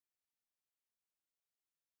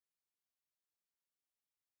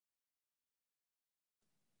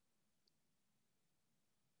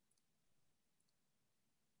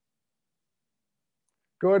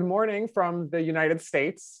Good morning from the United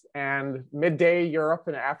States and midday Europe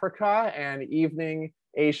and Africa and evening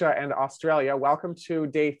Asia and Australia. Welcome to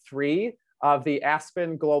day 3 of the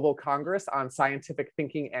Aspen Global Congress on Scientific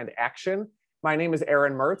Thinking and Action. My name is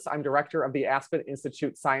Aaron Mertz. I'm director of the Aspen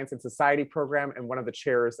Institute Science and Society program and one of the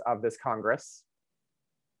chairs of this Congress.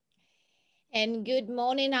 And good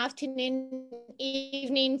morning, afternoon,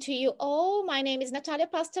 evening to you all. My name is Natalia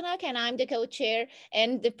Pasternak, and I'm the co-chair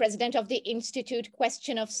and the president of the Institute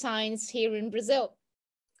Question of Science here in Brazil.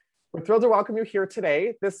 We're thrilled to welcome you here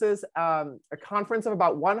today. This is a conference of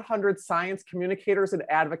about 100 science communicators and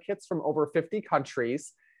advocates from over 50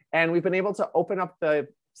 countries. And we've been able to open up the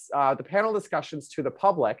panel discussions to the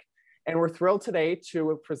public. And we're thrilled today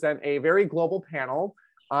to present a very global panel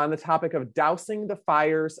on the topic of dousing the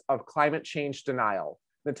fires of climate change denial.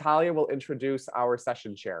 Natalia will introduce our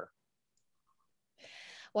session chair.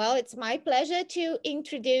 Well, it's my pleasure to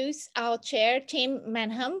introduce our chair, Tim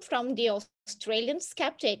Mendham from the Australian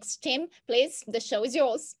Skeptics. Tim, please, the show is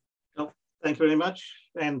yours. Oh, thank you very much.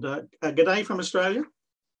 And good day from Australia.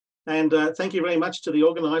 And thank you very much to the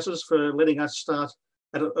organisers for letting us start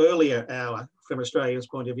at an earlier hour from Australia's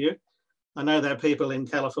point of view. I know that people in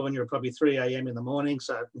California are probably 3 a.m. in the morning,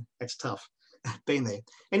 so it's tough. Been there.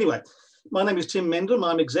 Anyway, my name is Tim Mendham.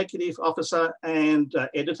 I'm Executive Officer and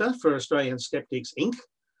Editor for Australian Skeptics, Inc.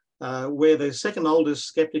 We're the second oldest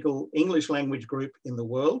skeptical English language group in the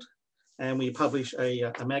world, and we publish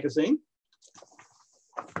a magazine,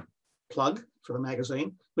 plug for the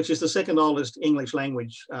magazine, which is the second oldest English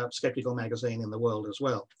language skeptical magazine in the world as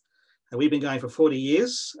well. And we've been going for 40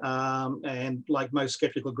 years, and like most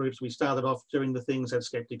skeptical groups, we started off doing the things that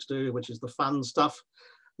skeptics do, which is the fun stuff,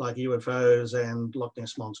 like UFOs and Loch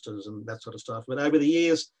Ness monsters and that sort of stuff. But over the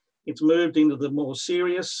years, it's moved into the more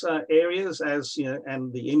serious areas, as you know,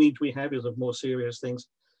 and the image we have is of more serious things,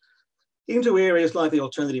 into areas like the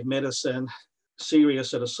alternative medicine, serious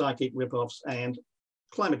sort of psychic ripoffs, and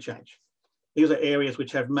climate change. These are areas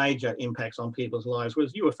which have major impacts on people's lives,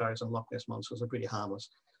 whereas UFOs and Loch Ness monsters are pretty harmless.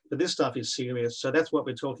 But this stuff is serious. So that's what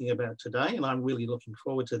we're talking about today. And I'm really looking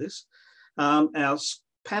forward to this. Our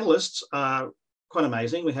panelists are quite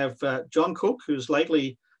amazing. We have John Cook, who's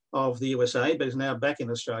lately of the USA, but is now back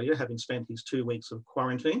in Australia, having spent his 2 weeks of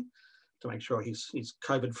quarantine to make sure he's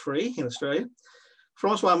COVID-free in Australia.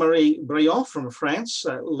 François-Marie Bréon from France,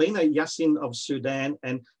 Lina, Yassin of Sudan,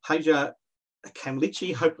 and Hajar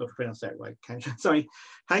Khamlichi, hope I pronounced that right, sorry,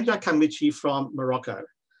 Hajar Khamlichi from Morocco.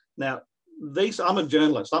 Now, I'm a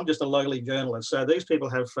journalist, I'm just a lowly journalist, so these people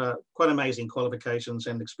have quite amazing qualifications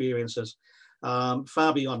and experiences,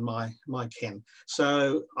 far beyond my ken.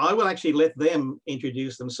 So I will actually let them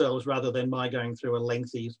introduce themselves rather than my going through a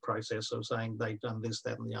lengthy process of saying they've done this,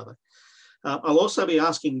 that, and the other. I'll also be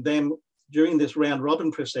asking them during this round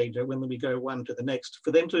robin procedure, when we go one to the next, for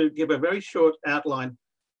them to give a very short outline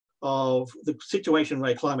of the situation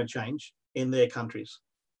around climate change in their countries.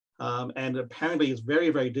 And apparently it's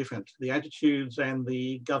very, very different, the attitudes and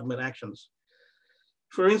the government actions.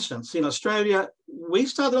 For instance, in Australia, we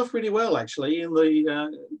started off really well, actually. In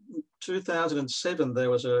the 2007,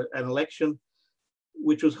 there was an election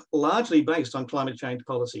which was largely based on climate change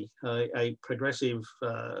policy, a progressive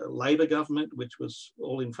Labor government, which was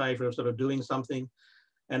all in favour of sort of doing something,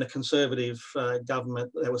 and a conservative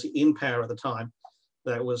government that was in power at the time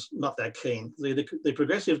that was not that keen. The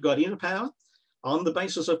progressive got into power on the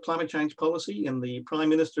basis of climate change policy, and the Prime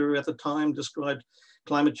Minister at the time described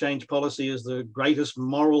climate change policy as the greatest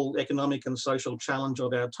moral, economic and social challenge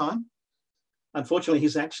of our time. Unfortunately,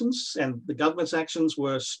 his actions and the government's actions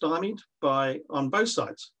were stymied on both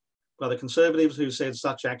sides, by the Conservatives, who said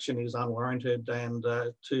such action is unwarranted and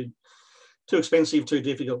too expensive, too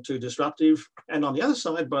difficult, too disruptive, and on the other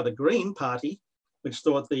side by the Green Party, which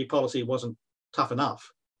thought the policy wasn't tough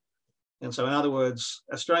enough. And so in other words,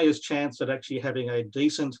 Australia's chance at actually having a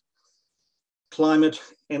decent climate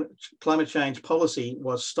change policy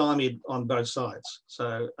was stymied on both sides.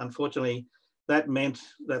 So unfortunately, that meant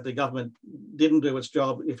that the government didn't do its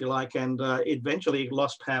job, if you like, and eventually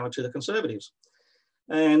lost power to the Conservatives.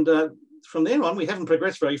 And from there on, we haven't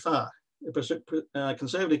progressed very far. The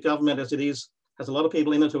Conservative government, as it is, has a lot of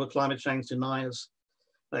people in it who are climate change deniers.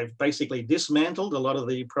 They've basically dismantled a lot of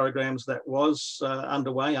the programs that was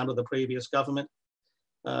underway under the previous government.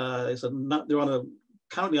 They're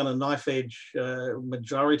currently on a knife edge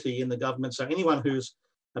majority in the government. So anyone who's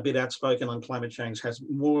a bit outspoken on climate change has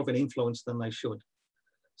more of an influence than they should.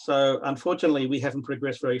 So unfortunately, we haven't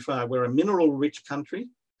progressed very far. We're a mineral rich country.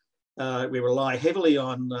 We rely heavily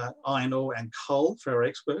on iron ore and coal for our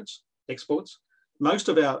exports. Most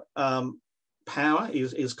of our power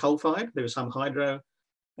is coal-fired. There is some hydro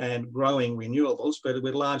and growing renewables, but it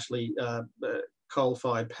was largely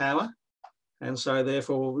coal-fired power. And so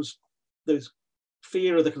therefore, the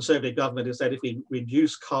fear of the Conservative government is that if we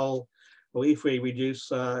reduce coal, or if we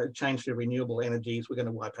reduce change to renewable energies, we're going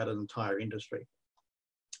to wipe out an entire industry,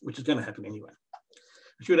 which is going to happen anyway.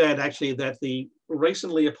 I should add actually that the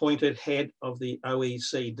recently appointed head of the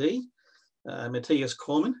OECD, Matthias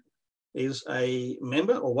Cormann, is a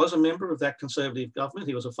member, or was a member, of that Conservative government.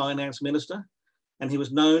 He was a finance minister, and he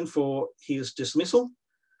was known for his dismissal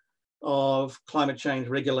of climate change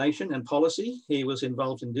regulation and policy. He was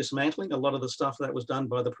involved in dismantling a lot of the stuff that was done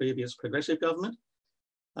by the previous progressive government.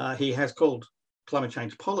 He has called climate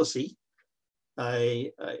change policy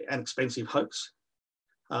an expensive hoax.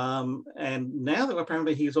 And now that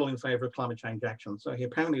apparently he's all in favour of climate change action. So he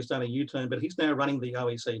apparently has done a U-turn, but he's now running the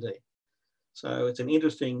OECD. So it's an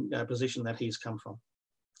interesting position that he's come from.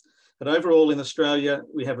 But overall in Australia,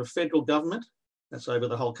 we have a federal government that's over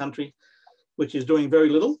the whole country, which is doing very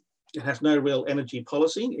little. It has no real energy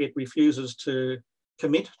policy. It refuses to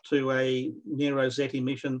commit to a Zero Z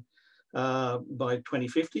emission by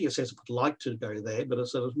 2050. It says it would like to go there, but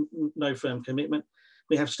it's sort of no firm commitment.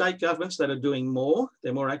 We have state governments that are doing more.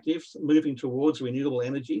 They're more active, moving towards renewable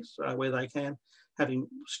energies where they can, having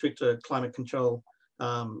stricter climate control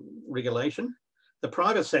regulation. The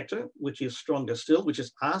private sector, which is stronger still, which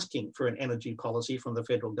is asking for an energy policy from the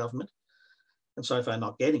federal government, and so far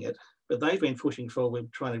not getting it, but they've been pushing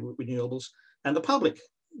forward trying to renewables. And the public,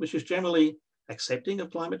 which is generally accepting of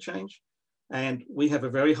climate change. And we have a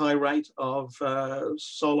very high rate of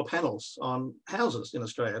solar panels on houses in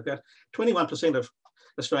Australia. About 21% of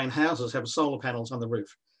Australian houses have solar panels on the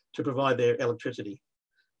roof to provide their electricity.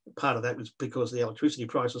 Part of that was because the electricity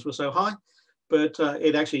prices were so high, but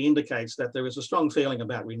it actually indicates that there is a strong feeling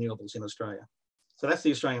about renewables in Australia. So that's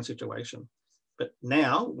the Australian situation. But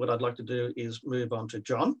now what I'd like to do is move on to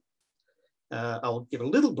John. I'll give a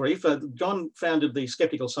little brief. John founded the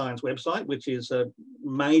Skeptical Science website, which is a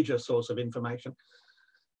major source of information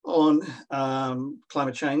on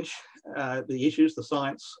climate change, the issues, the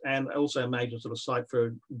science, and also a major sort of site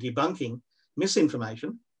for debunking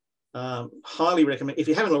misinformation. Highly recommend, if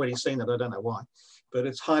you haven't already seen it, I don't know why, but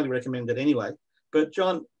it's highly recommended anyway. But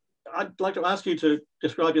John, I'd like to ask you to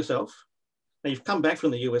describe yourself. Now you've come back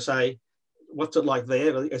from the USA. What's it like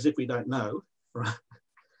there, as if we don't know, right?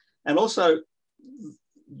 And also,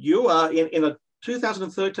 you are in a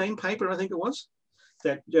 2013 paper, I think it was,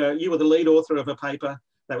 that you were the lead author of a paper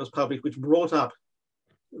that was published, which brought up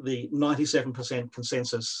the 97%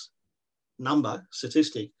 consensus number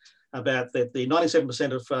statistic about that the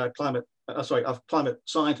 97% of climate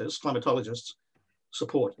scientists, climatologists,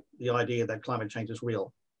 support the idea that climate change is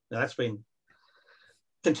real. Now that's been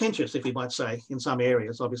contentious, if you might say, in some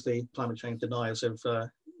areas. Obviously, climate change deniers have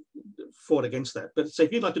fought against that. But so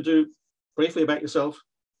if you'd like to do briefly about yourself,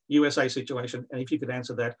 USA situation, and if you could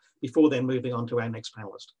answer that before then moving on to our next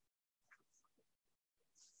panelist.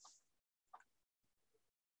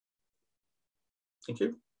 Thank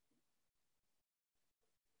you.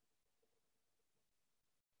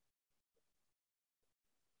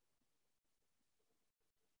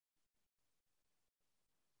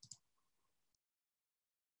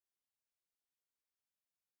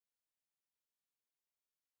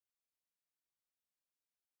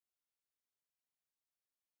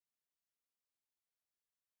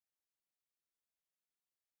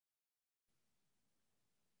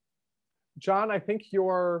 John, I think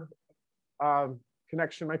your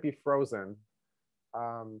connection might be frozen.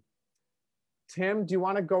 Tim, do you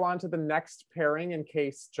want to go on to the next pairing in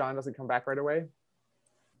case John doesn't come back right away?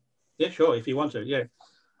 Yeah, sure, if you want to, yeah.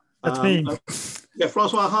 That's me. Yeah,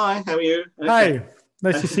 François, hi, how are you? Okay. Hi,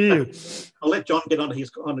 nice to see you. I'll let John get onto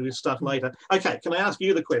his stuff later. Okay, can I ask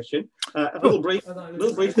you the question? A little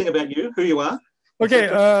brief thing about you, who you are. Okay,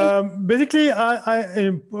 basically,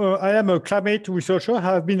 I am a climate researcher. I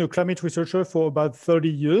have been a climate researcher for about 30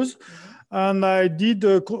 years. And I did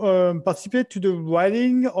participate to the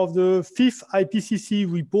writing of the 5th IPCC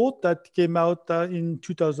report that came out in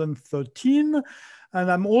 2013.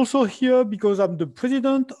 And I'm also here because I'm the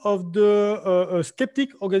president of the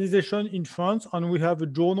Skeptics organization in France. And we have a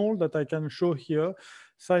journal that I can show here,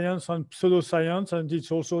 Science and Pseudoscience. And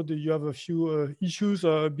it's also, you have a few issues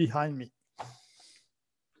behind me.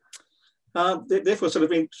 Therefore, sort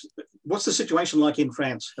of, what's the situation like in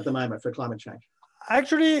France at the moment for climate change?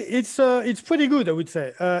 Actually, it's pretty good, I would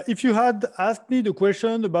say. If you had asked me the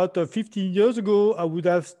question about 15 years ago, I would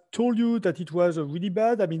have told you that it was really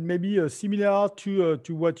bad. I mean, maybe similar to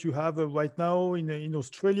what you have right now in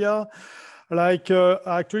Australia. Like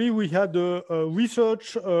actually, we had a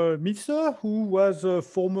research minister who was a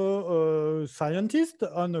former scientist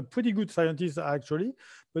and a pretty good scientist actually,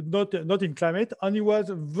 but not in climate. And he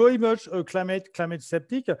was very much a climate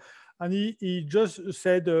skeptic, and he just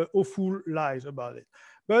said awful lies about it.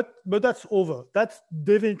 But that's over. That's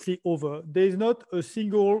definitely over. There is not a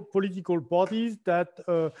single political party that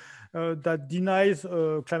that denies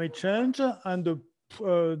climate change, and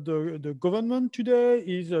the government today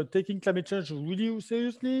is taking climate change really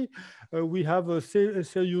seriously. We have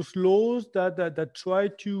serious laws that try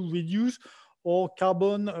to reduce or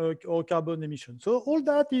carbon emissions. So all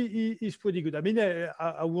that is pretty good. I mean,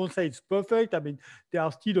 I won't say it's perfect. I mean, there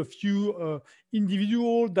are still a few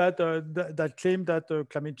individuals that claim that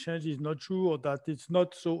climate change is not true or that it's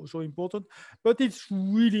not so important, but it's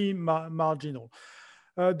really marginal.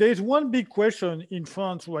 There's one big question in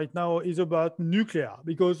France right now is about nuclear,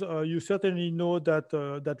 because you certainly know that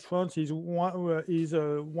that France is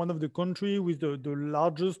one of the countries with the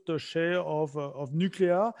largest share of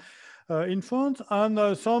nuclear in France, and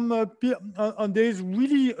and there's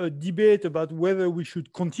really a debate about whether we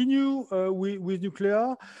should continue with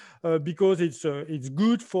nuclear because it's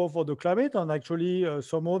good for the climate, and actually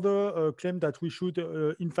some other claim that we should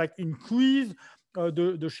in fact increase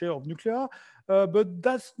the share of nuclear. But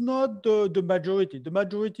that's not the majority. The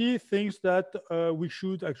majority thinks that we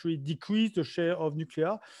should actually decrease the share of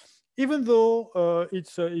nuclear, even though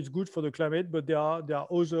it's good for the climate. But there are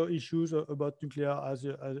other issues about nuclear, as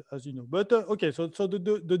you know. But okay, so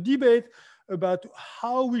the debate about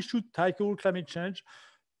how we should tackle climate change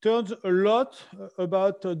turns a lot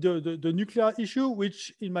about the nuclear issue,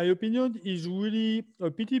 which in my opinion is really a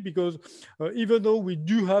pity, because even though we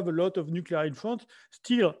do have a lot of nuclear in France,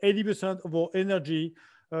 still 80% of our energy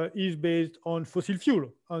is based on fossil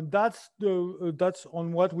fuel, and that's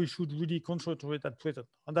on what we should really concentrate at present,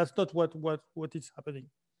 and that's not what is happening.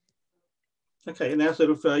 Okay, now sort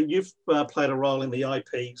of you've played a role in the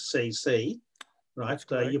IPCC, right?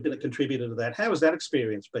 You've been a contributor to that. How has that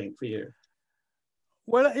experience been for you?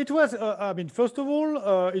 Well, it was. I mean, first of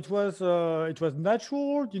all, it was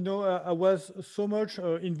natural. You know, I was so much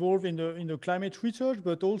involved in the climate research,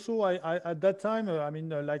 but also I at that time, I mean,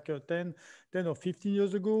 like 10 or 15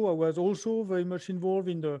 years ago, I was also very much involved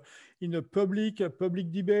in the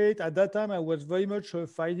public debate. At that time, I was very much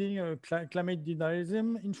fighting climate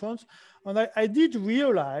denialism in France, and I did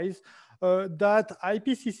realize that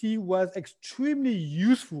IPCC was extremely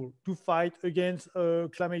useful to fight against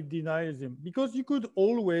climate denialism, because you could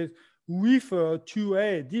always refer to,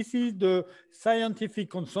 hey, this is the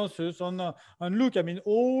scientific consensus on, and look, I mean,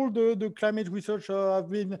 all the climate researchers have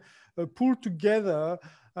been pulled together,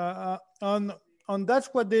 and that's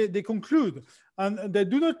what they conclude. And they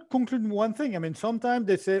do not conclude one thing. I mean, sometimes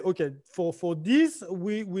they say, okay, for this,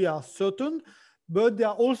 we are certain, but there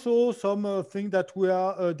are also some things that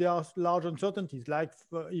there are large uncertainties. Like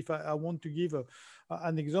if I want to give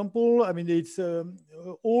an example, I mean, it's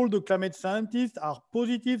all the climate scientists are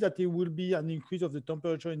positive that there will be an increase of the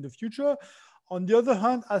temperature in the future. On the other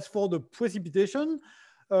hand, as for the precipitation,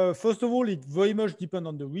 first of all, it very much depends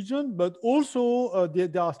on the region, but also there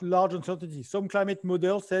are large uncertainties. Some climate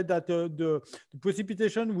models said that the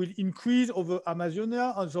precipitation will increase over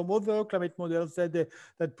Amazonia, and some other climate models said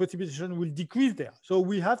that precipitation will decrease there. So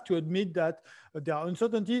we have to admit that there are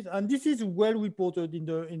uncertainties, and this is well reported in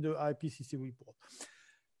the IPCC report.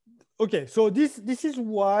 Okay, so this is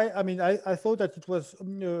why, I mean, I thought that it was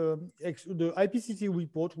the IPCC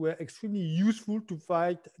report were extremely useful to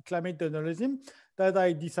fight climate denialism, that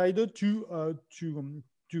I decided to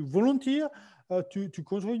volunteer to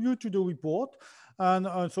contribute to the report.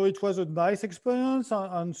 And so it was a nice experience.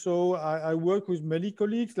 And so I work with many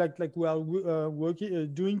colleagues, like we are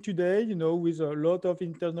doing today, you know, with a lot of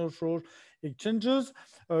international exchanges.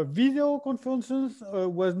 Video conferences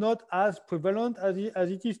was not as prevalent as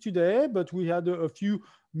it is today, but we had a few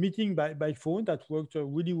meetings by phone that worked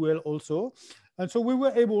really well also. And so we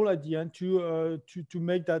were able at the end to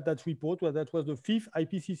make that report, where that was the 5th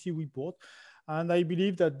IPCC report. And I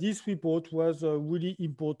believe that this report was really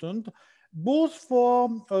important, both for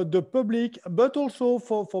the public, but also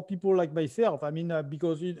for people like myself. I mean,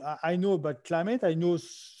 because I know about climate, I know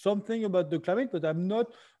something about the climate, but I'm not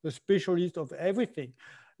a specialist of everything.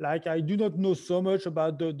 Like, I do not know so much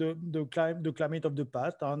about the climate of the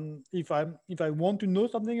past. And if I want to know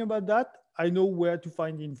something about that, I know where to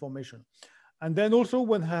find the information. And then also,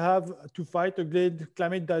 when I have to fight against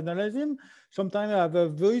climate denialism, sometimes I have a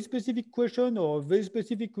very specific question or a very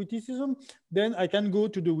specific criticism, then I can go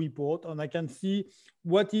to the report and I can see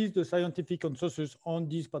what is the scientific consensus on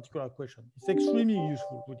this particular question. It's extremely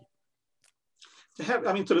useful, really.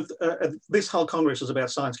 I mean, this whole Congress is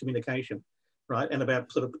about science communication, right? And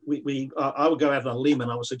about I would go out on a limb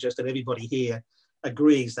and I would suggest that everybody here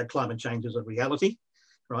agrees that climate change is a reality,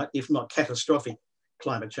 right? If not catastrophic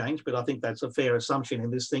climate change, but I think that's a fair assumption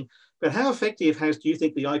in this thing. But how effective do you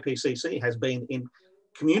think the IPCC has been in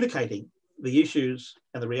communicating the issues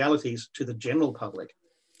and the realities to the general public?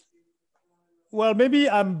 Well, maybe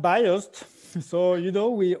I'm biased. So,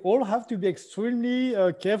 we all have to be extremely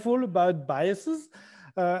careful about biases.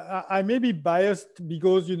 I may be biased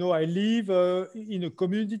because, I live in a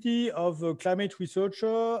community of climate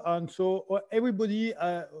researchers. And so everybody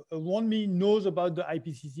around me knows about the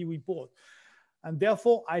IPCC report. And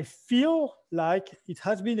therefore, I feel like it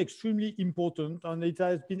has been extremely important and it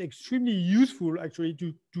has been extremely useful actually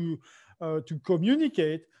to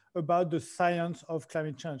communicate about the science of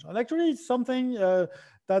climate change. And actually, it's something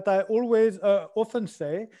that I always often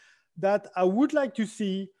say, that I would like to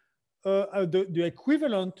see the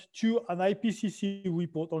equivalent to an IPCC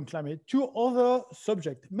report on climate to other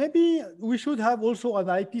subjects. Maybe we should have also an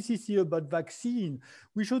IPCC about vaccine.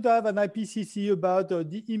 We should have an IPCC about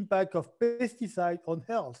the impact of pesticide on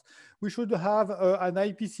health. We should have an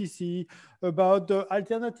IPCC about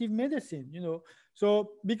alternative medicine,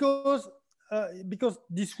 So because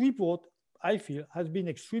this report, I feel, has been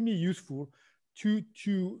extremely useful to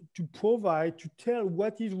provide, to tell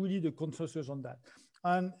what is really the consensus on that.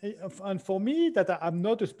 And for me, that I'm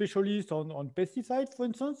not a specialist on pesticides, for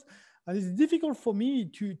instance, and it's difficult for me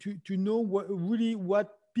to know what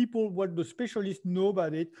the specialists know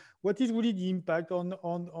about it, what is really the impact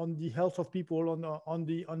on the health of people, on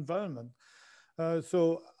the environment.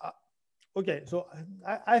 So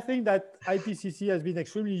I think that IPCC has been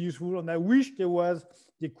extremely useful, and I wish there was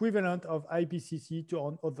the equivalent of IPCC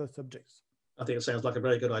on other subjects. I think it sounds like a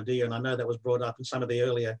very good idea, and I know that was brought up in some of the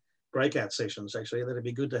earlier breakout sessions, actually. That'd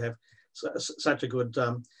be good to have such a good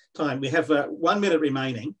time. We have 1 minute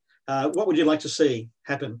remaining. What would you like to see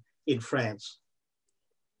happen in France?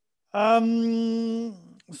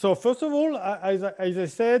 So first of all, as I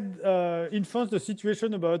said, in France, the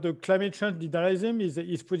situation about the climate change denialism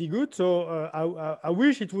is pretty good. So I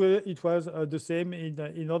wish it was the same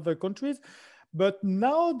in other countries. But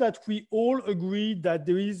now that we all agree that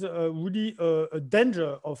there is really a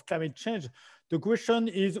danger of climate change, the question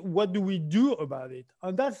is, what do we do about it?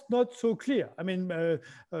 And that's not so clear. I mean,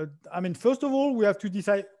 first of all, we have to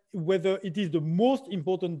decide whether it is the most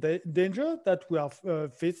important danger that we are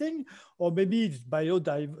facing, or maybe it's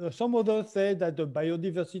biodiversity. Some others say that the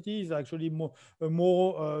biodiversity is actually a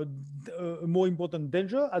more important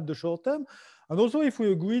danger at the short term. And also, if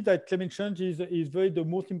we agree that climate change is the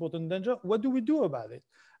most important danger, what do we do about it?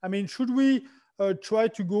 I mean, should we try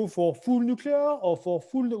to go for full nuclear or for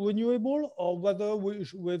full renewable, or whether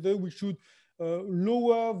we should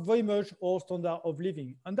lower very much our standard of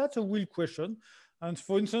living? And that's a real question. And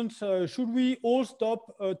for instance, should we all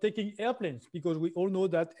stop taking airplanes? Because we all know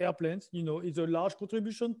that airplanes, is a large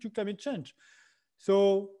contribution to climate change.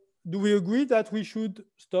 So do we agree that we should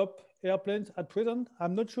stop airplanes at present?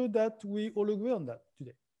 I'm not sure that we all agree on that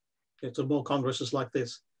today. It's more congresses like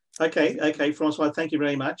this. Okay, François, thank you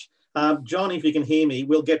very much. John, if you can hear me,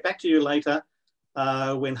 we'll get back to you later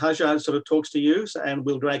when Hajar sort of talks to you, and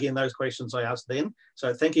we'll drag in those questions I asked then.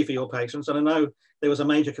 So thank you for your patience. And I know there was a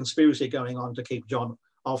major conspiracy going on to keep John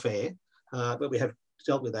off air, but we have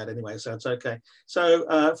dealt with that anyway, so it's okay. So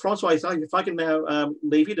François, if I can now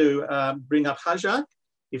leave you to bring up Hajar,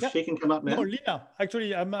 if she can come up now. No, Lina,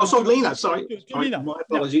 actually. Lina, sorry. Lina. My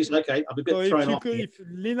apologies. Yeah. Okay, I'm a bit thrown off. If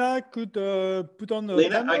Lina could put on the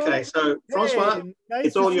Lina, camera. okay, so François, nice,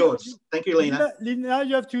 it's all yours. Thank you, Lina. Lina,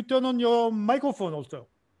 you have to turn on your microphone also.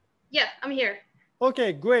 Yeah, I'm here.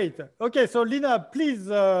 Okay, great. Okay, so Lina, please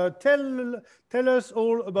tell us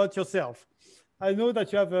all about yourself. I know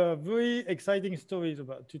that you have very exciting stories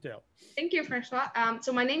to tell. Thank you, François.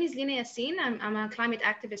 So my name is Lina Yassin. I'm a climate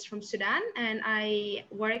activist from Sudan, and I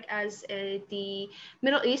work as the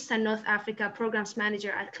Middle East and North Africa Programs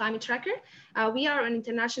Manager at Climate Tracker. We are an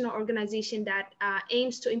international organization that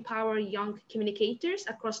aims to empower young communicators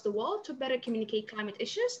across the world to better communicate climate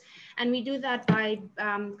issues. And we do that by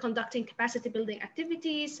conducting capacity building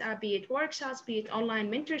activities, be it workshops, be it online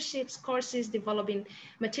mentorships, courses, developing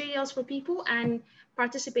materials for people, and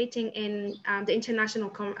participating in the international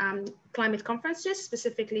climate conferences,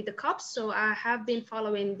 specifically the COPs. So I have been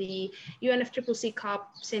following the UNFCCC COP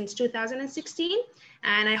since 2016,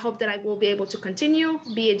 and I hope that I will be able to continue,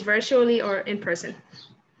 be it virtually or in person.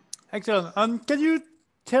 Excellent. Can you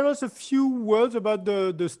tell us a few words about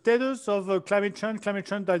the status of climate change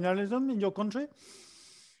denialism in your country?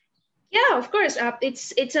 Yeah, of course.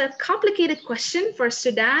 It's a complicated question for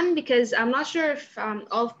Sudan because I'm not sure if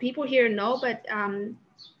all people here know, but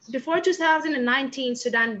before 2019,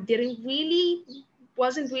 Sudan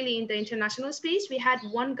wasn't really in the international space. We had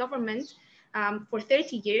one government for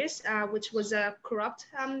 30 years, which was a corrupt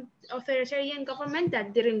authoritarian government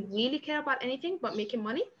that didn't really care about anything but making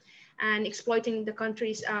money and exploiting the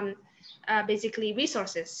country's basically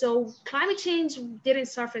resources. So climate change didn't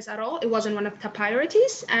surface at all. It wasn't one of the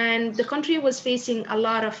priorities, and the country was facing a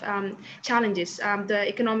lot of challenges. The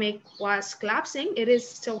economic was collapsing. It is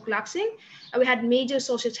still collapsing. We had major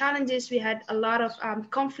social challenges. We had a lot of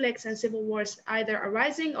conflicts and civil wars either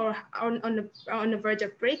arising or on the verge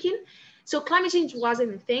of breaking. So climate change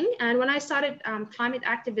wasn't a thing. And when I started climate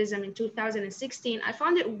activism in 2016, I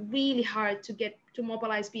found it really hard to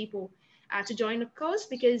mobilize people to join the cause,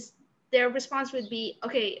 because their response would be,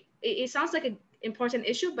 okay, it sounds like an important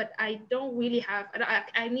issue, but I don't really have,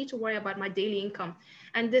 I need to worry about my daily income.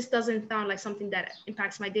 And this doesn't sound like something that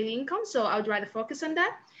impacts my daily income. So I would rather focus on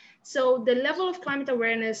that. So the level of climate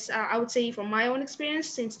awareness, I would say from my own experience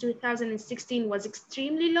since 2016 was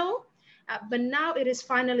extremely low. But now it is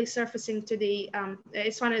finally surfacing we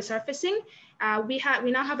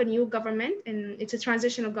now have a new government, and it's a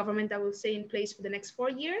transitional government that will stay in place for the next 4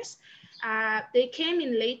 years. They came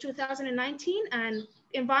in late 2019, and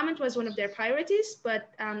environment was one of their priorities,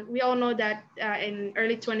 but we all know that in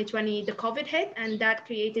early 2020, the COVID hit, and that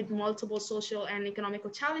created multiple social and economical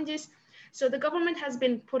challenges. So the government has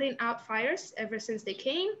been putting out fires ever since they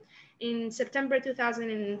came. In September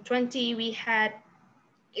 2020, we had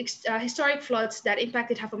historic floods that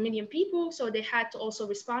impacted 500,000 people. So they had to also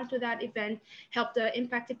respond to that event, help the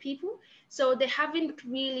impacted people. So they haven't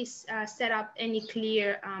really set up any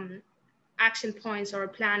clear action points or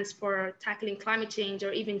plans for tackling climate change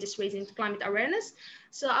or even just raising climate awareness.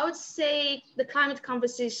 So I would say the climate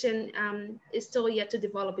conversation is still yet to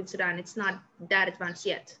develop in Sudan. It's not that advanced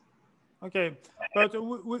yet. Okay, but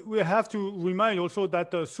we have to remind also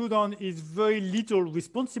that Sudan is very little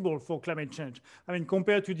responsible for climate change. I mean,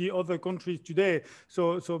 compared to the other countries today.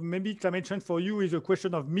 So maybe climate change for you is a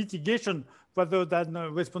question of mitigation rather than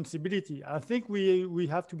responsibility. I think we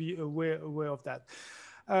have to be aware of that.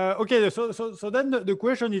 Okay, so then the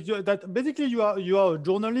question is that basically you are a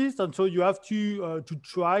journalist, and so you have to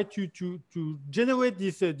try to generate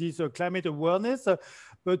this climate awareness.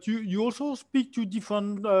 But you also speak to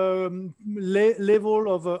different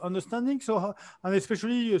level of understanding. So, and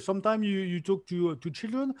especially sometimes you talk to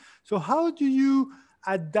children. So how do you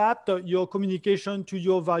adapt your communication to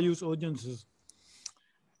your various audiences?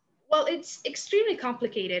 Well, it's extremely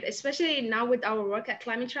complicated, especially now with our work at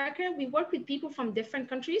Climate Tracker. We work with people from different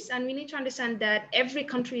countries, and we need to understand that every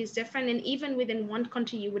country is different. And even within one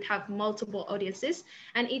country, you would have multiple audiences,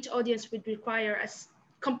 and each audience would require a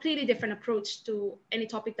completely different approach to any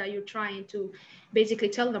topic that you're trying to basically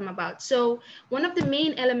tell them about. So one of the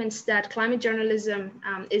main elements that climate journalism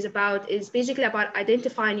is basically about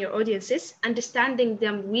identifying your audiences, understanding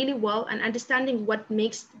them really well, and understanding what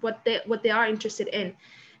they are interested in.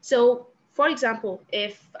 So, for example,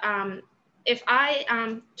 if I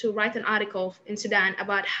am to write an article in Sudan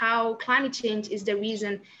about how climate change is the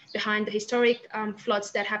reason behind the historic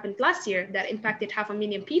floods that happened last year that impacted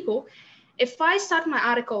 500,000 people, if I start my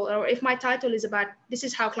article, or if my title is about this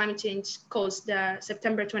is how climate change caused the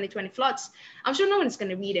September 2020 floods, I'm sure no one's going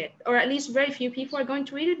to read it, or at least very few people are going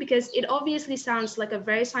to read it, because it obviously sounds like a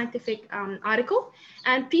very scientific article.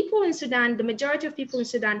 And people in Sudan, the majority of people in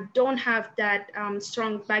Sudan don't have that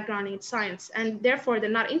strong background in science, and therefore they're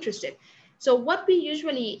not interested. So what we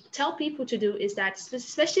usually tell people to do is that,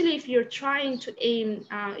 especially if you're trying to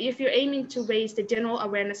if you're aiming to raise the general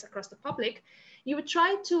awareness across the public, you would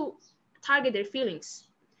try to target their feelings.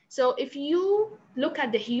 So if you look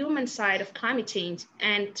at the human side of climate change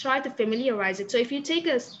and try to familiarize it, so if you take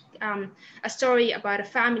a story about a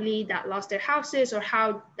family that lost their houses, or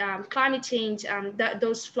how climate change,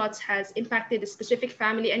 those floods has impacted a specific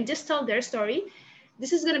family, and just tell their story,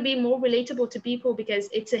 this is going to be more relatable to people because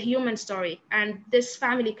it's a human story, and this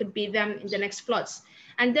family could be them in the next floods.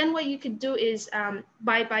 And then what you could do is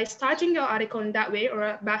by starting your article in that way,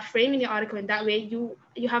 or by framing your article in that way, you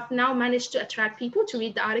have now managed to attract people to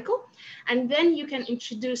read the article. And then you can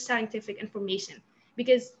introduce scientific information,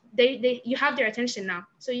 because you have their attention now.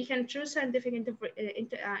 So you can choose scientific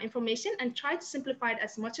information and try to simplify it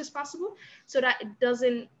as much as possible so that it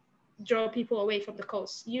doesn't draw people away from the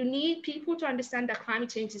cause. You need people to understand that climate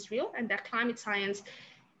change is real and that climate science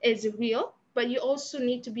is real, but you also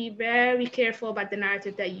need to be very careful about the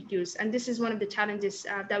narrative that you use. And this is one of the challenges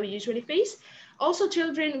that we usually face. Also,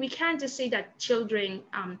 children, we can't just say that children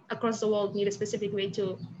across the world need a specific way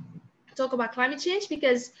to talk about climate change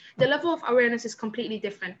because the level of awareness is completely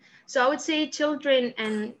different. So I would say children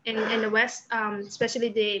in the West, especially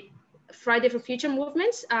the Friday for Future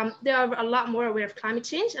movements, they are a lot more aware of climate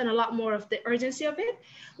change and a lot more of the urgency of it,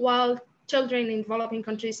 while children in developing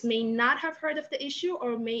countries may not have heard of the issue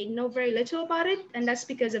or may know very little about it. And that's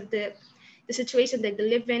because of the situation that they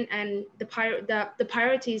live in and the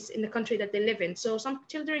priorities in the country that they live in. So some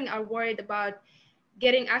children are worried about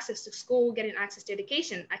getting access to school, getting access to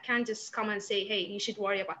education. I can't just come and say, hey, you should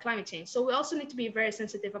worry about climate change. So we also need to be very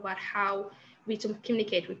sensitive about how we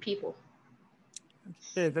communicate with people.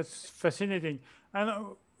 Okay, that's fascinating.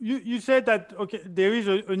 And you said that, okay, there is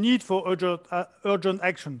a need for urgent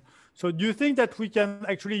action. So do you think that we can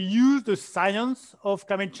actually use the science of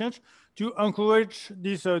climate change to encourage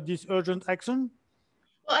this urgent action?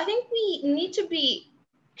 Well, I think we need to be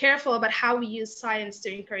careful about how we use science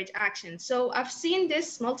to encourage action. So I've seen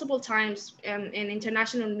this multiple times in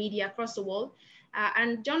international media across the world.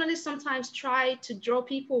 And journalists sometimes try to draw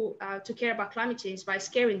people to care about climate change by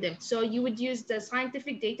scaring them. So you would use the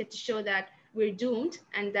scientific data to show that we're doomed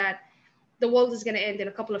and that the world is going to end in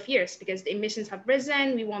a couple of years because the emissions have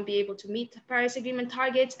risen, we won't be able to meet the Paris Agreement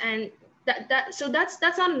targets. And so that's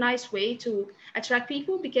not a nice way to attract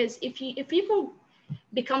people, because if people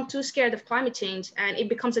become too scared of climate change and it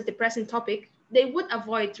becomes a depressing topic, they would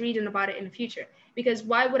avoid reading about it in the future. Because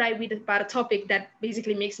why would I read about a topic that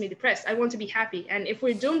basically makes me depressed? I want to be happy. And if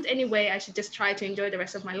we're doomed anyway, I should just try to enjoy the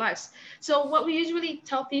rest of my lives. So what we usually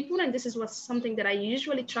tell people, and this is something that I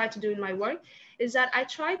usually try to do in my work, is that I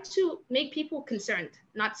try to make people concerned,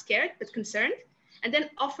 not scared, but concerned, and then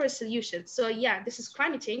offer a solution. So yeah, this is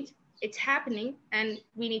climate change. It's happening and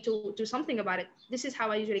we need to do something about it. This is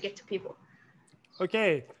how I usually get to people.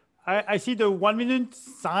 Okay, I see the 1 minute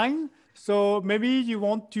sign. So maybe you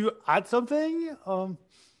want to add something?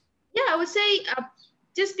 Yeah, I would say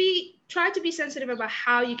try to be sensitive about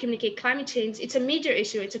how you communicate climate change. It's a major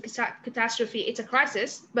issue. It's a catastrophe. It's a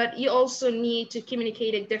crisis, but you also need to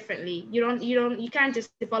communicate it differently. You can't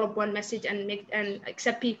just develop one message and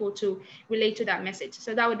accept people to relate to that message.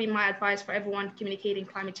 So that would be my advice for everyone communicating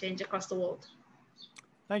climate change across the world.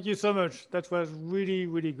 Thank you so much. That was really,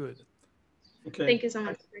 really good. Okay. Thank you so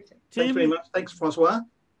much. Thanks very much. Thanks, Francois.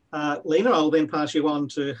 Lina, I'll then pass you on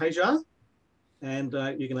to Hajar, and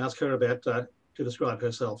you can ask her about to describe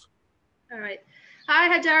herself. All right. Hi,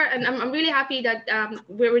 Hajar, and I'm really happy that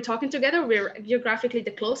we're talking together. We're geographically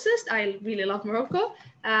the closest. I really love Morocco.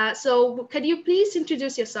 So could you please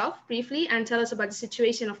introduce yourself briefly and tell us about the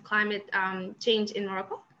situation of climate change in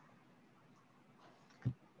Morocco?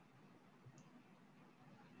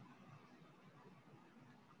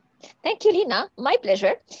 Thank you, Lina. My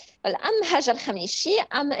pleasure. Well, I'm Hajar Khamlichi.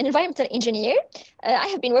 I'm an environmental engineer. I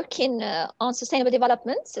have been working on sustainable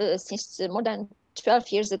development since more than 12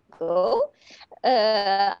 years ago.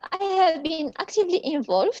 I have been actively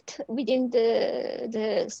involved within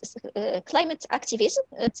the climate activism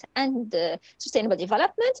and sustainable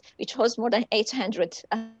development, which holds more than 800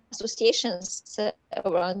 associations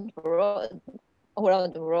around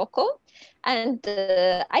Morocco. And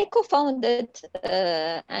I co-founded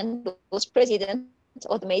and was president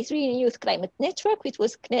of the Mediterranean Youth Climate Network, which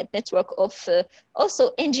was a network of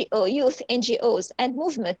also youth NGOs and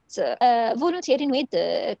movements volunteering with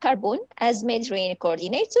Carbon as Mediterranean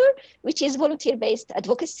coordinator, which is volunteer-based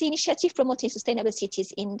advocacy initiative promoting sustainable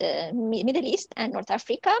cities in the Middle East and North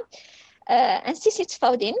Africa. And since its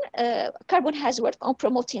founding, Carbon has worked on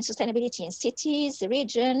promoting sustainability in cities,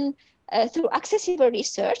 region, through accessible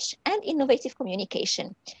research and innovative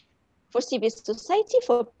communication for civil society,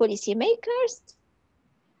 for policymakers,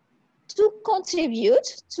 to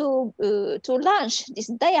contribute to launch this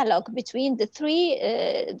dialogue between the three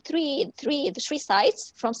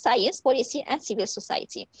sides from science, policy, and civil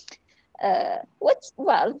society.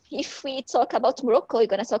 Well, if we talk about Morocco, we're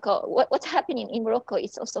going to talk about what's happening in Morocco.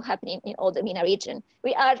 It's also happening in all the MENA region.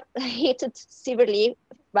 We are hit severely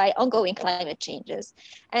by ongoing climate changes,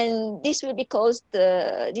 and this will be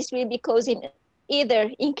causing either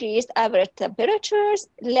increased average temperatures,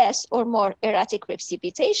 less or more erratic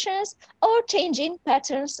precipitations, or changing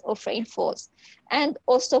patterns of rainfalls, and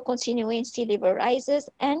also continuing sea level rises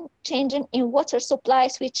and changing in water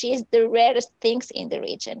supplies, which is the rarest things in the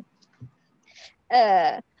region.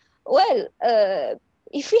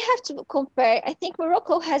 If we have to compare, I think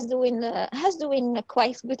Morocco has doing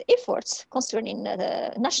quite good efforts concerning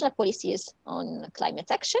national policies on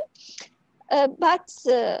climate action.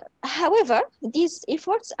 However, these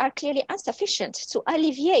efforts are clearly insufficient to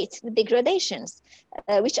alleviate the degradations,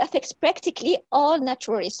 which affects practically all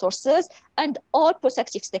natural resources and all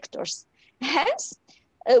productive sectors. Hence,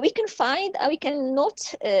 we can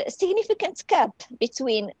note a significant gap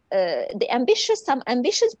between some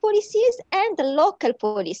ambitious policies and the local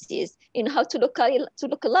policies in how to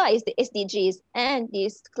localize the SDGs and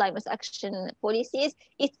these climate action policies.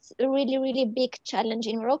 It's a really, really big challenge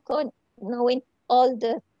in Morocco, knowing all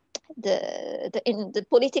the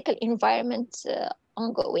political environment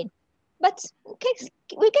ongoing. But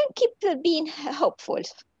we can keep being hopeful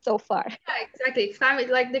so far. Yeah, exactly.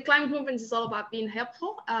 The climate movement is all about being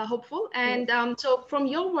hopeful. And so from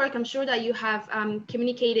your work, I'm sure that you have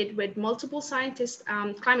communicated with multiple scientists,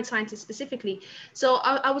 climate scientists specifically. So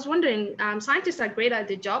I was wondering, scientists are great at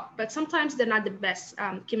their job, but sometimes they're not the best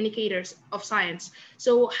communicators of science.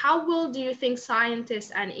 So how well do you think scientists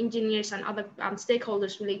and engineers and other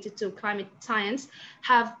stakeholders related to climate science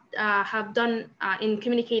have done in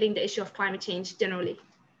communicating the issue of climate change generally?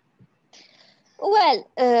 Well,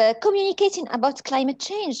 communicating about climate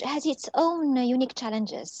change has its own unique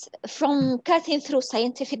challenges, from cutting through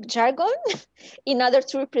scientific jargon in order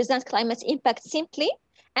to represent climate impact simply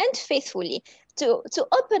and faithfully, to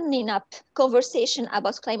opening up conversation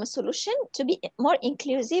about climate solution to be more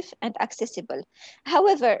inclusive and accessible.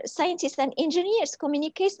 However, scientists and engineers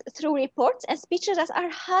communicate through reports and speeches that are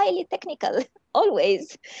highly technical,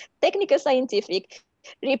 always technical, scientific,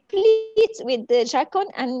 replete with the jargon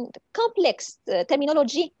and complex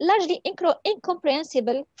terminology, largely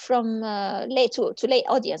incomprehensible from lay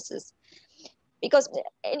audiences. Because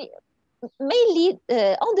mainly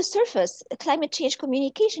on the surface, climate change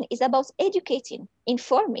communication is about educating,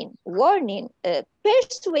 informing, warning,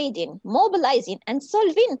 persuading, mobilizing, and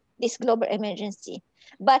solving this global emergency.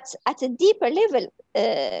 But at a deeper level,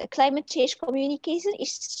 climate change communication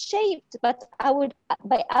is shaped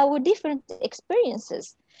by our different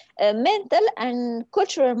experiences, mental and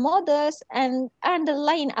cultural models, and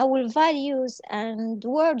underlying our values and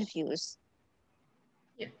worldviews.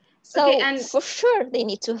 Yeah. So okay, and for sure, they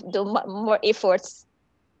need to do more efforts.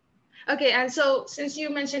 Okay, and so since you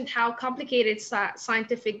mentioned how complicated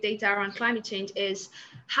scientific data around climate change is,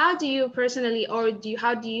 how do you personally, or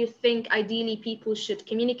how do you think ideally people should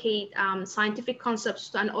communicate scientific concepts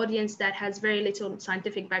to an audience that has very little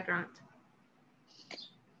scientific background?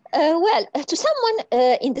 Well, to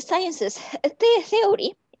someone in the sciences,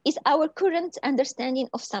 theory is our current understanding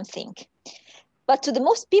of something. But to the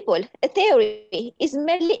most people, a theory is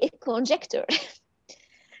merely a conjecture.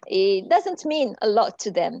 It doesn't mean a lot to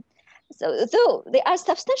them. So, though there are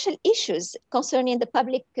substantial issues concerning the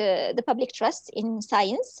public trust in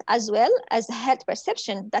science, as well as health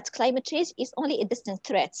perception that climate change is only a distant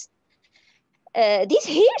threat.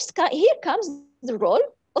 Here comes the role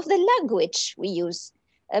of the language we use.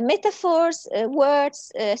 Metaphors,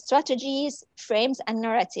 words, strategies, frames, and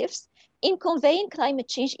narratives in conveying climate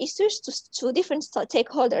change issues to different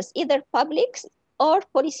stakeholders, either public or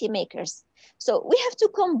policymakers. So we have to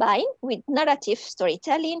combine with narrative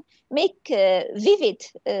storytelling, make vivid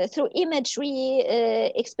through imagery,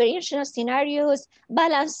 experiential scenarios,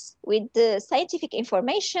 balance with scientific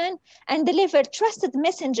information, and deliver trusted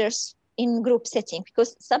messengers in group setting,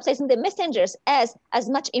 because sometimes the messengers as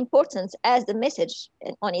much important as the message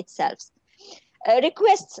on itself.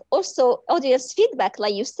 Request also audience feedback,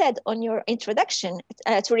 like you said on your introduction,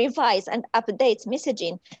 to revise and update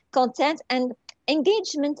messaging, content, and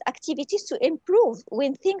engagement activities to improve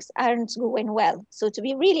when things aren't going well. So to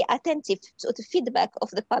be really attentive to the feedback of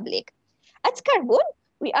the public. At Carbon,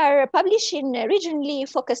 we are publishing regionally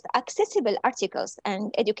focused accessible articles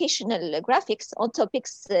and educational graphics on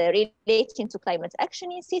topics relating to climate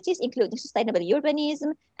action in cities, including sustainable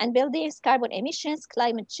urbanism and buildings, carbon emissions,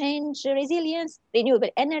 climate change resilience, renewable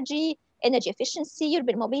energy, energy efficiency,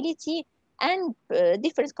 urban mobility, and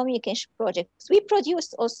different communication projects. We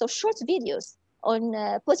produced also short videos on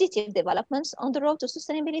positive developments on the road to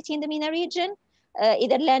sustainability in the MENA region,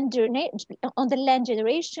 either on the land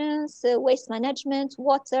generations, waste management,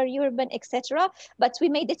 water, urban, etc. But we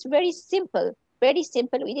made it very simple, very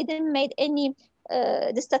simple. We didn't make any,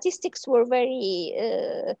 the statistics were very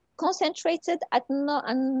concentrated at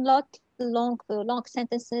not long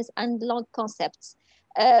sentences and long concepts.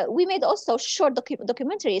 We made also short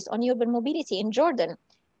documentaries on urban mobility in Jordan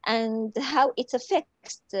and how it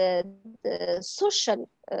affects the social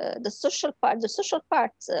part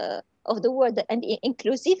of the world and the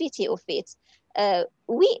inclusivity of it.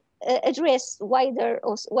 We address wider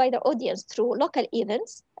audience through local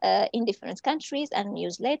events in different countries and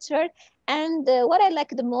newsletter. And what I like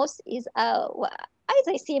the most is, as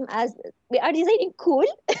I see him as, we are designing cool,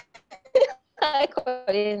 I call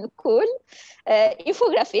it cool,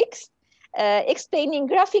 infographics explaining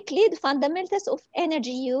graphically the fundamentals of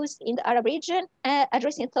energy use in the Arab region,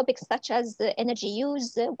 addressing topics such as energy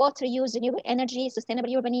use, water use, renewable energy, sustainable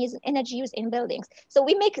urbanism, energy use in buildings. So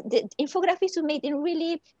we make the infographics we made in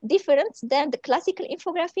really different than the classical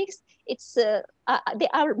infographics. It's they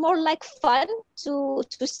are more like fun to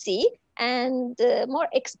see and more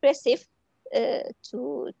expressive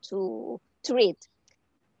to read.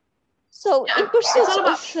 So in pursuit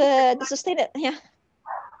of the sustainable,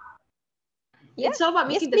 it's all about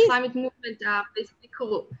making the climate movement basically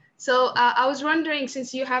cool. So I was wondering,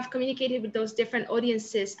 since you have communicated with those different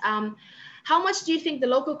audiences, how much do you think the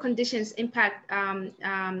local conditions impact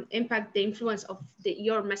the influence of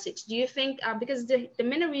your message? Do you think, because the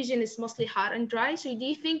MENA region is mostly hot and dry, so do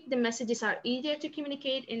you think the messages are easier to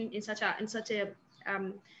communicate in such a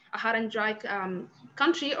hot and dry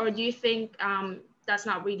country, or do you think that's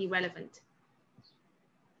not really relevant?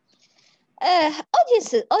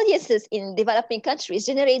 Audiences in developing countries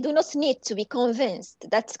generally do not need to be convinced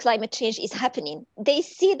that climate change is happening. They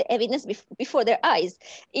see the evidence before their eyes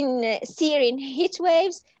in searing heat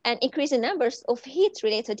waves and increasing numbers of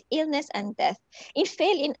heat-related illness and death, in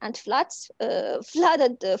failing and floods,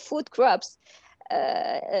 flooded food crops,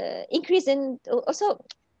 increasing also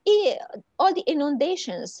all the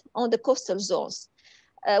inundations on the coastal zones.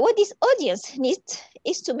 What this audience needs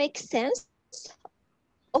is to make sense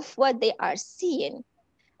of what they are seeing.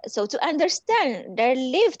 So to understand their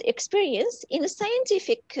lived experience in a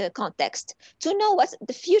scientific context, to know what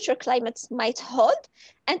the future climates might hold,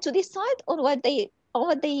 and to decide on what they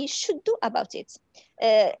should do about it.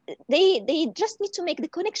 They just need to make the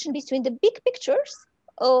connection between the big pictures,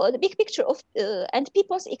 the big picture of and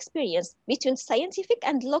people's experience between scientific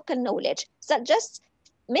and local knowledge. So just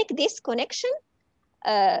make this connection.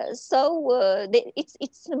 It's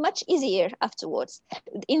much easier afterwards.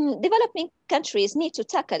 In developing countries need to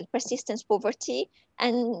tackle persistent poverty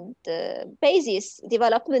and basis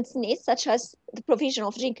development needs such as the provision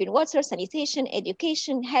of drinking water, sanitation,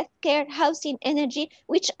 education, healthcare, housing, energy,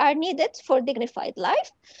 which are needed for dignified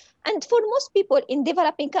life. And for most people in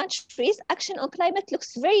developing countries, action on climate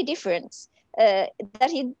looks very different than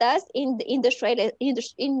it does in the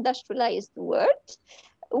industrialized world,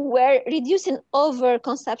 where reducing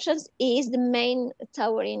overconsumptions is the main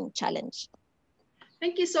towering challenge.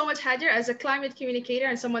 Thank you so much, Hajar. As a climate communicator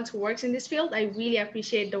and someone who works in this field, I really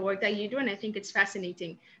appreciate the work that you do, and I think it's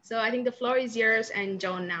fascinating. So I think the floor is yours and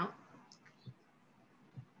Joan now.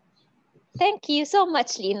 Thank you so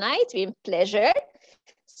much, Lina. It's been a pleasure.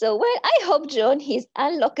 So, well, I hope John is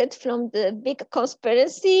unlocked from the big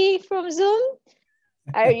conspiracy from Zoom.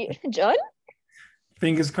 Are you, John?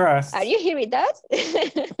 Fingers crossed. Are you here with us?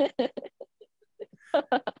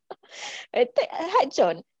 Hi,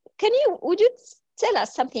 John. Would you tell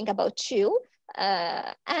us something about you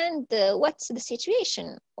and what's the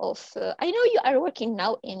situation of? I know you are working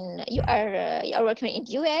now you are working in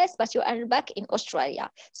the US, but you are back in Australia.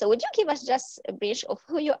 So would you give us just a brief of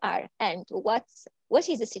who you are and what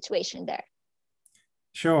is the situation there?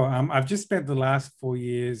 Sure. I've just spent the last 4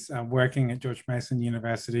 years working at George Mason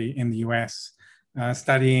University in the US.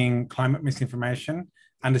 Studying climate misinformation,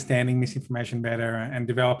 understanding misinformation better, and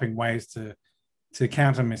developing ways to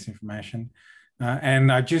counter misinformation.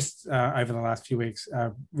 And I just, over the last few weeks,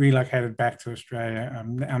 relocated back to Australia.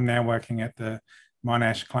 I'm now working at the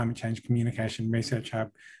Monash Climate Change Communication Research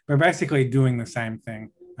Hub. We're basically doing the same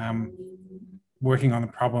thing, working on the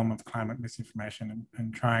problem of climate misinformation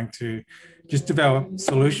and trying to just develop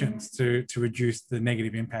solutions to reduce the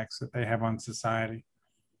negative impacts that they have on society.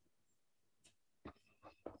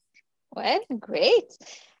 Well, great.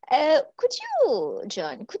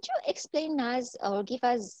 John, could you explain us or give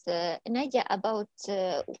us an idea about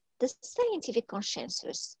the scientific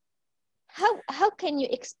consensus? How can you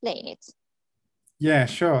explain it? Yeah,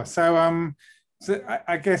 sure. So,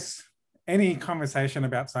 I guess any conversation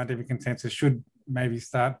about scientific consensus should maybe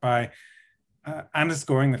start by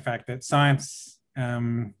underscoring the fact that science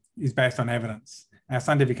is based on evidence. Our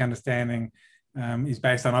scientific understanding is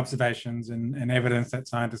based on observations and evidence that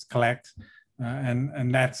scientists collect.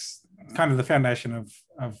 And that's kind of the foundation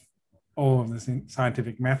of all of the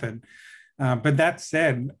scientific method. But that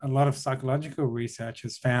said, a lot of psychological research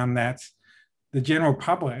has found that the general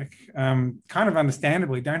public, kind of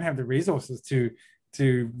understandably, don't have the resources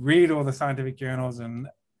to read all the scientific journals and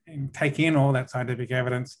take in all that scientific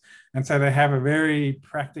evidence. And so they have a very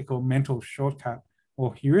practical mental shortcut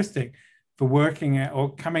or heuristic for working at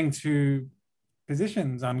or coming to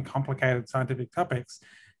positions on complicated scientific topics.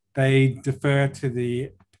 They defer to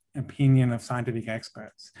the opinion of scientific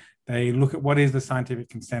experts. They look at what is the scientific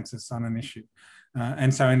consensus on an issue.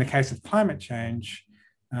 And so in the case of climate change,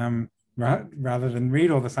 rather than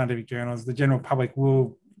read all the scientific journals, the general public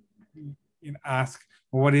will ask,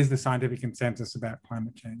 well, what is the scientific consensus about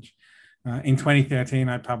climate change? In 2013,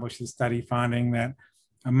 I published a study finding that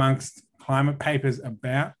amongst climate papers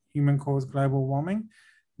about human-caused global warming,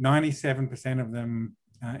 97% of them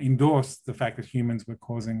endorsed the fact that humans were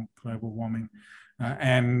causing global warming.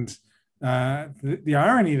 The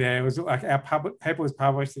irony there was, like, our paper was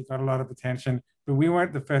published, it got a lot of attention, but we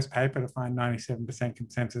weren't the first paper to find 97%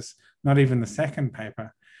 consensus, not even the second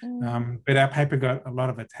paper. But our paper got a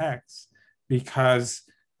lot of attacks because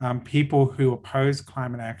people who oppose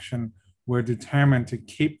climate action were determined to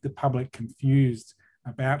keep the public confused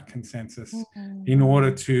about consensus in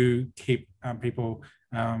order to keep people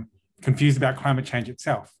confused about climate change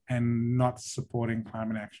itself and not supporting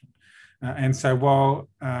climate action. And so while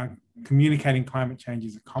communicating climate change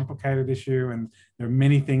is a complicated issue, and there are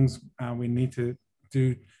many things we need to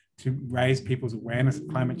do to raise people's awareness of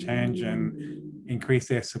climate change and increase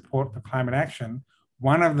their support for climate action,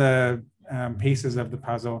 one of the pieces of the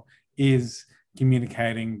puzzle is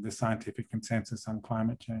communicating the scientific consensus on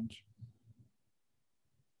climate change.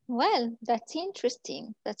 Well, that's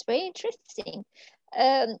interesting. That's very interesting.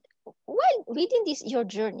 While reading your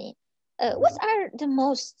journey, what are the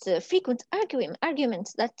most frequent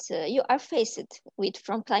arguments that you are faced with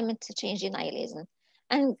from climate change denialism?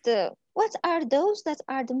 And what are those that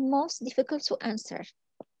are the most difficult to answer?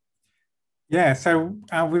 Yeah, so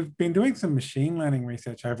we've been doing some machine learning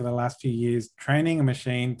research over the last few years, training a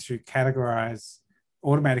machine to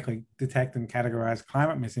automatically detect and categorize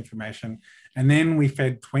climate misinformation. And then we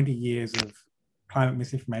fed 20 years of climate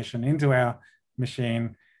misinformation into our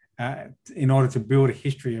machine in order to build a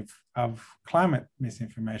history of climate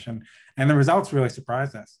misinformation. And the results really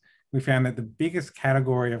surprised us. We found that the biggest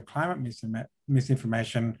category of climate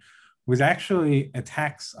misinformation was actually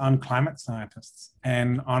attacks on climate scientists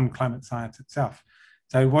and on climate science itself.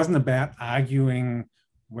 So it wasn't about arguing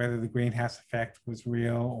whether the greenhouse effect was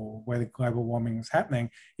real or whether global warming was happening.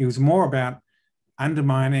 It was more about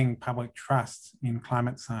undermining public trust in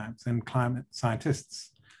climate science and climate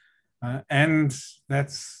scientists. And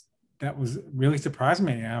that was really surprised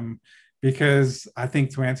me because I think,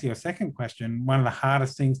 to answer your second question, one of the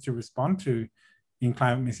hardest things to respond to in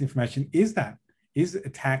climate misinformation is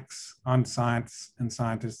attacks on science and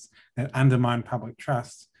scientists that undermine public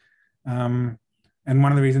trust. And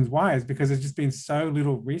one of the reasons why is because there's just been so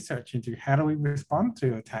little research into how do we respond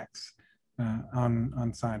to attacks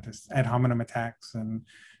on scientists, ad hominem attacks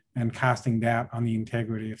and casting doubt on the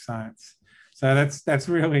integrity of science. So that's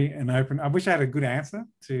really an open, I wish I had a good answer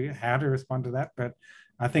to how to respond to that, but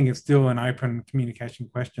I think it's still an open communication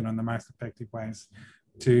question on the most effective ways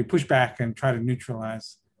to push back and try to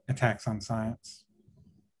neutralize attacks on science.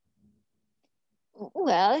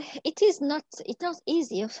 Well, it's not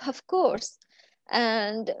easy, of course.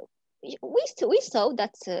 And we saw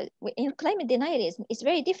that in climate denialism, it's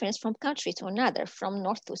very different from country to another, from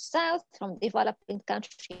north to south, from developing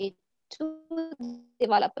country to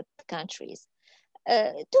developed countries.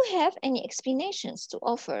 Do you have any explanations to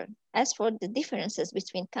offer as for the differences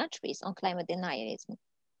between countries on climate denialism?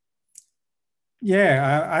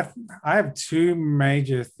 Yeah, I have two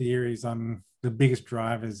major theories on the biggest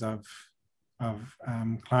drivers of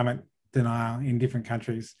climate denial in different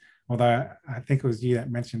countries. Although I think it was you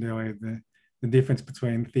that mentioned earlier the difference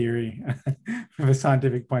between theory from a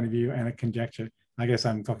scientific point of view and a conjecture. I guess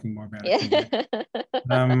I'm talking more about it.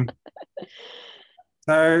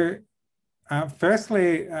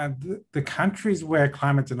 Firstly, the countries where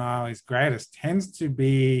climate denial is greatest tends to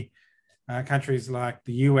be countries like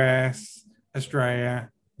the US,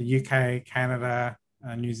 Australia, the UK, Canada,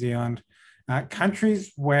 New Zealand,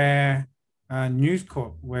 countries where News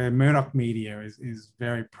Corp, where Murdoch media is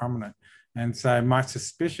very prominent. And so my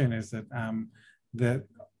suspicion is that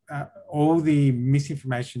all the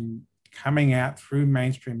misinformation coming out through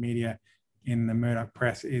mainstream media in the Murdoch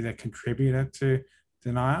press is a contributor to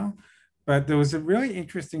denial. But there was a really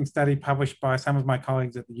interesting study published by some of my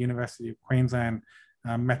colleagues at the University of Queensland,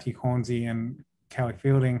 Matthew Hornsey and Kelly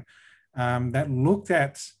Fielding, that looked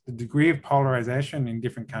at the degree of polarization in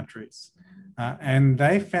different countries. And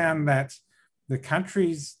they found that the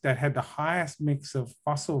countries that had the highest mix of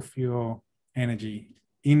fossil fuel energy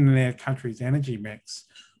in their country's energy mix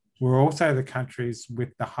were also the countries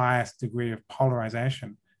with the highest degree of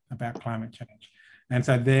polarization about climate change. And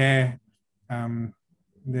so their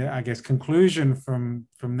I guess, conclusion from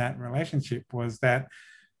that relationship was that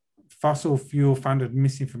fossil fuel funded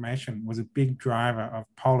misinformation was a big driver of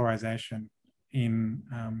polarization in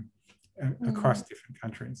across different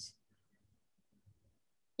countries.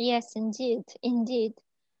 Yes, indeed.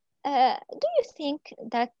 Do you think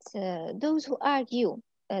that those who argue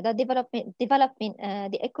that developing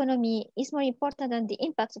the economy is more important than the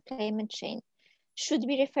impact of climate change should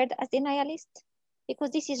be referred as denialists?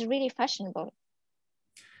 Because this is really fashionable.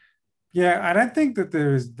 Yeah, I don't think that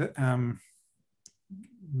there is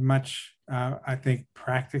much, I think,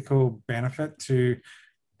 practical benefit to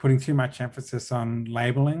putting too much emphasis on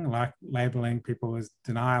labeling, like labeling people as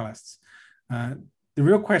denialists. The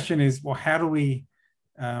real question is, well, how do we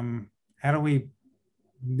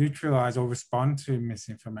neutralize or respond to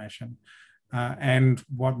misinformation? And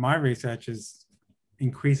what my research has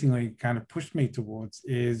increasingly kind of pushed me towards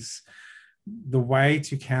is the way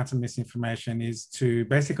to counter misinformation is to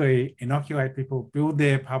basically inoculate people, build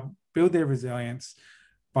their resilience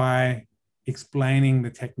by explaining the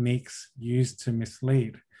techniques used to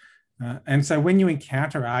mislead. And so when you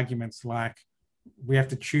encounter arguments like we have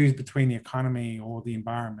to choose between the economy or the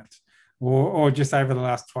environment, or just over the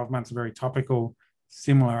last 12 months, a very topical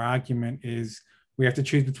similar argument is we have to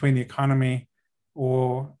choose between the economy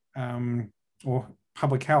or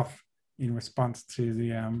public health in response to the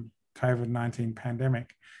COVID-19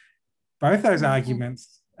 pandemic. Both those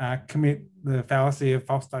arguments commit the fallacy of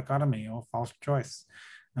false dichotomy or false choice,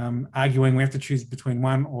 arguing we have to choose between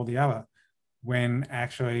one or the other, when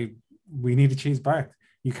actually we need to choose both.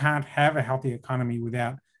 You can't have a healthy economy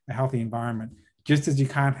without a healthy environment, just as you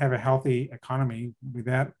can't have a healthy economy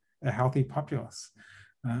without a healthy populace.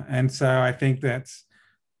 And so I think that's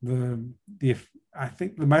the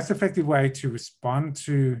most effective way to respond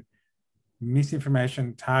to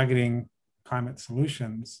misinformation targeting climate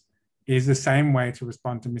solutions is the same way to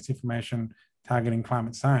respond to misinformation targeting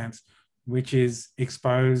climate science, which is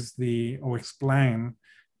expose or explain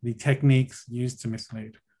the techniques used to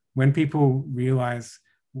mislead. When people realize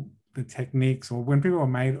the techniques, or when people are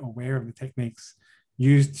made aware of the techniques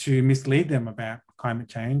used to mislead them about climate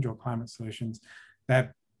change or climate solutions,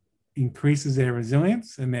 that increases their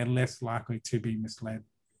resilience and they're less likely to be misled.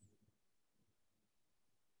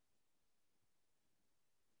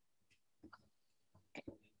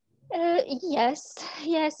 Yes,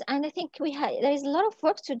 and I think there is a lot of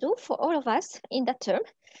work to do for all of us in that term,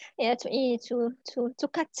 to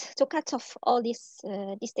cut off all these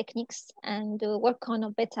techniques and work on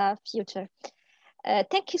a better future.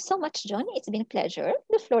 Thank you so much, John. It's been a pleasure.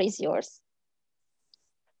 The floor is yours.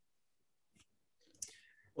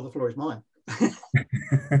 Well, the floor is mine.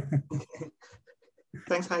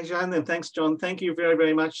 Thanks, Hajar, and thanks, John. Thank you very,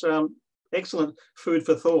 very much. Excellent food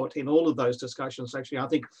for thought in all of those discussions. Actually, I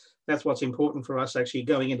think that's what's important for us actually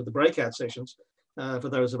going into the breakout sessions, for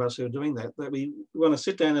those of us who are doing that we want to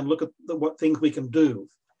sit down and look at what things we can do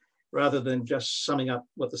rather than just summing up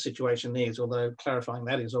what the situation is, although clarifying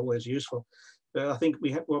that is always useful. But I think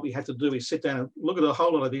what we have to do is sit down and look at a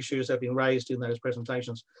whole lot of issues that have been raised in those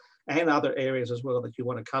presentations and other areas as well that you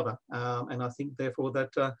want to cover. And I think therefore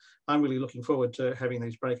that I'm really looking forward to having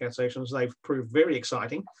these breakout sessions. They've proved very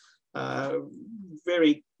exciting.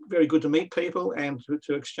 Very, very good to meet people and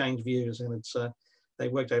to exchange views, and they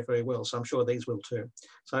worked out very well. So I'm sure these will too.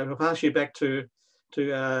 So I'll pass you back to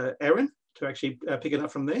Erin to actually pick it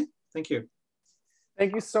up from there. Thank you.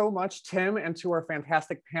 Thank you so much, Tim, and to our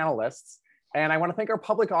fantastic panelists. And I want to thank our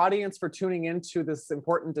public audience for tuning into this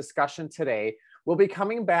important discussion today. We'll be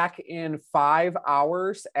coming back in 5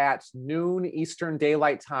 hours at noon Eastern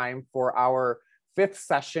Daylight Time for our 5th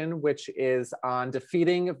session, which is on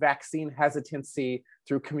defeating vaccine hesitancy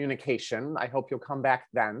through communication. I hope you'll come back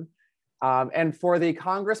then. And for the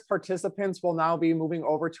Congress participants, we'll now be moving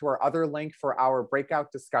over to our other link for our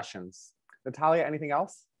breakout discussions. Natalia, anything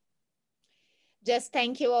else? Just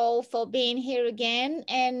thank you all for being here again.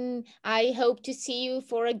 And I hope to see you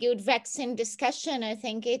for a good vaccine discussion. I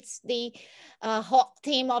think it's the hot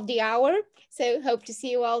theme of the hour. So hope to see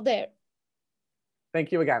you all there.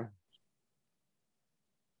 Thank you again.